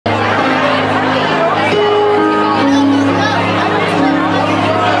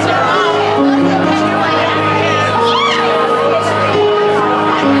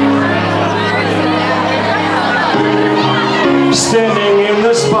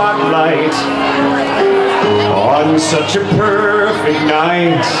spotlight on such a perfect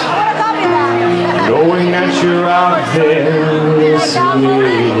night, knowing that you're out there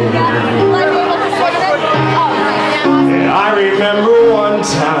listening. And I remember one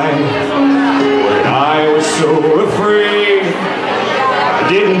time when I was so afraid, I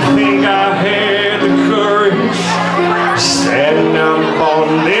didn't think I had the courage to stand up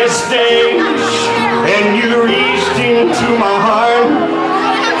on this stage, and you reached into my heart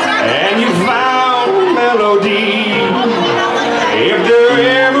and you found melody. If there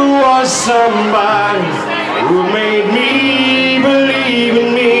ever was somebody who made me believe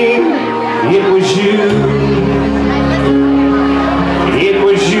in me, it was you. It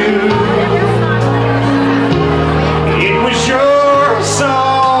was you. It was your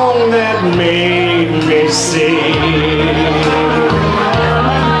song that made me sing.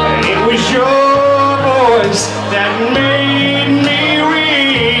 It was your voice that made me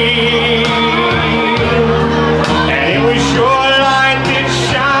read. And it was your light that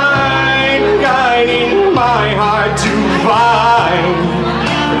shined, guiding my heart to find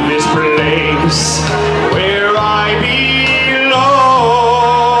this place where I belong.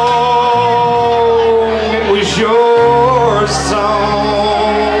 It was your song.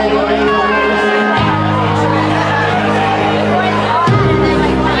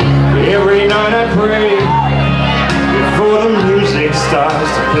 Every night I pray before the music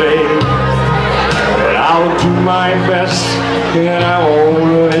starts to play that I will do my best and I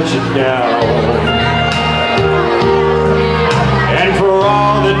won't let you down. And for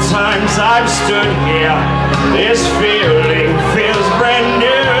all the times I've stood here, this feeling